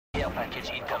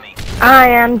I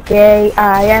am gay,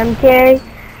 I am gay,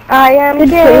 I am Good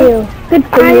gay. for you. Good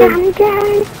for I you. am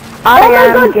gay. Oh my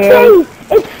am god, gay. FAZE!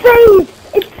 It's FAZE!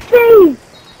 It's FAZE!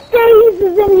 FAZE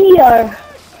is in here!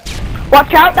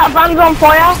 Watch out, that van's on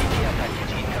fire.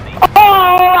 Oh,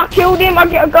 I killed him. I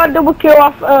got a double kill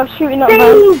off shooting that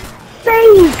van.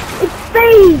 FAZE! It's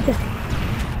FAZE!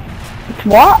 It's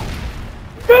what?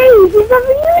 FAZE! He's on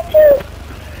YouTube!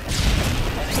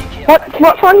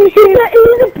 What's on YouTube?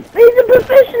 He's a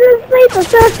professional sniper,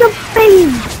 search up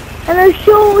FAZE! And I'll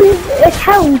show his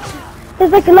account.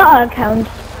 There's like a lot of accounts.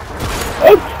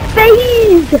 It's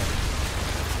FAZE!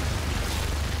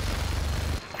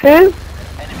 Who?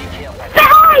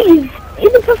 FAZE!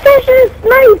 He's a professional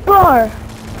sniper!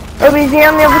 Oh, is he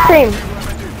on the other team?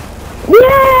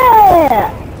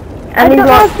 Yeah! And he's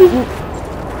like...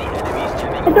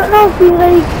 I don't know if he's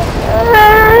like...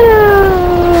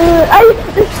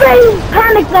 the FAZE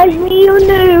panic like me, you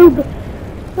noob!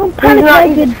 Don't panic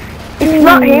like it. It's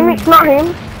not him, it's not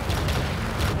him.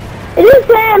 It is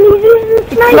him, he's using the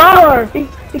sniper!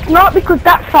 It's not because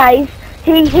that FAZE,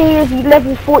 he is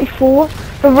level 44.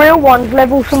 The real one's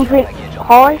level something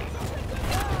high.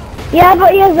 Yeah,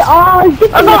 but he has all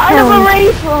different I got another accounts.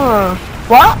 racer.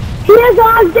 What? He has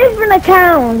all different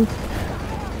accounts.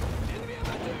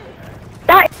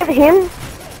 That is him.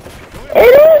 It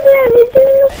is him, he's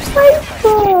using the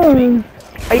sniper.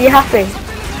 Are you happy?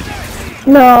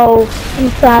 No, I'm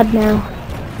sad now.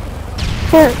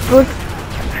 Yeah, good.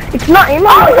 It's not him. I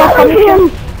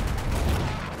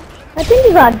think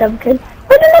he got a double kill.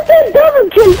 But then it's a double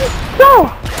kill. So.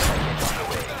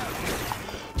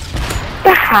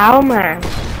 The hell, man?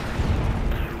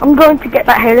 I'm going to get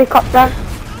that helicopter.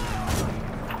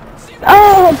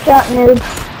 Oh, headshot noob.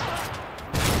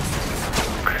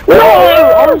 No,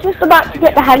 I was just about to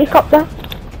get the helicopter.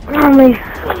 Oh me.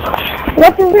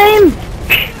 What's his name?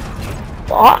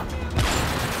 What?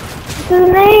 What's his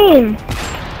name?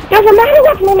 Doesn't matter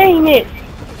what my name is.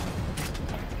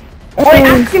 Wait,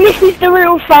 ask him if he's the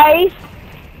real FAZE.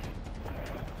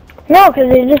 No,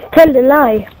 because he just told a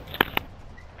lie.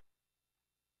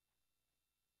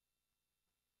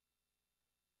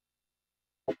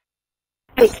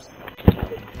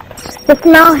 It's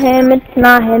not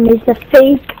him, he's a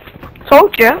fake.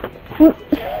 Told you.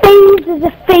 FAZE is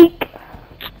a fake.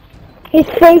 He's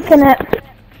faking it.